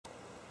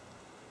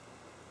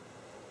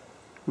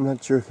I'm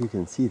not sure if you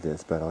can see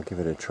this, but I'll give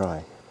it a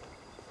try.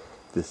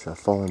 This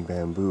fallen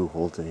bamboo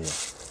holds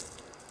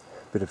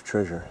a bit of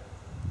treasure.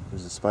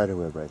 There's a spider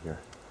web right here.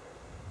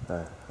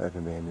 An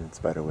abandoned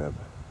spider web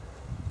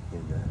in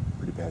a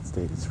pretty bad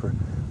state.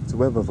 It's a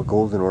web of a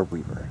golden orb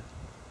weaver.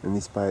 And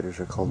these spiders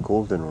are called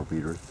golden orb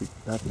weavers,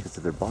 not because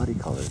of their body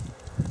color,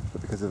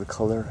 but because of the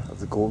color of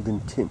the golden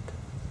tint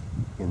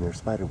in their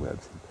spider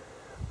webs.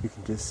 You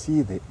can just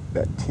see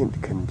that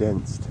tint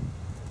condensed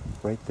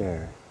right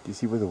there. Do you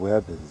see where the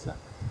web is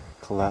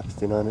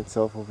collapsed in on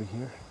itself over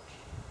here?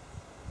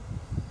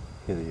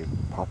 Hear the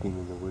popping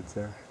in the woods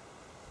there?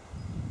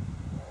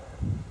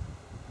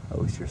 I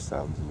always hear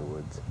sounds in the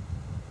woods.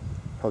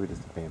 Probably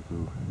just the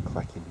bamboo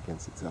clacking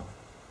against itself.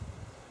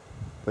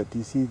 But do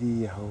you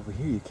see over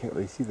here you can't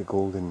really see the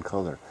golden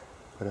color.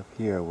 But up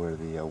here where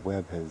the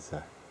web has,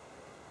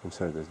 I'm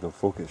sorry there's no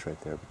focus right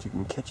there, but you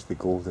can catch the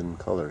golden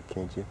color,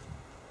 can't you?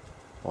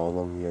 All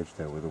along the edge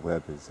there where the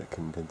web is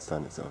condensed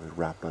on itself, is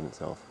wrapped on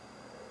itself.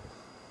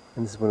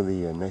 And this is one of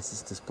the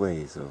nicest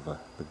displays of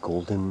the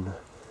golden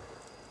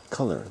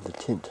color, the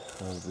tint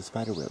of the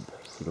spider web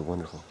for the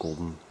wonderful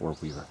golden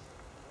orb weaver.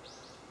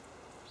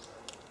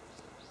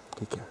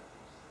 Take care.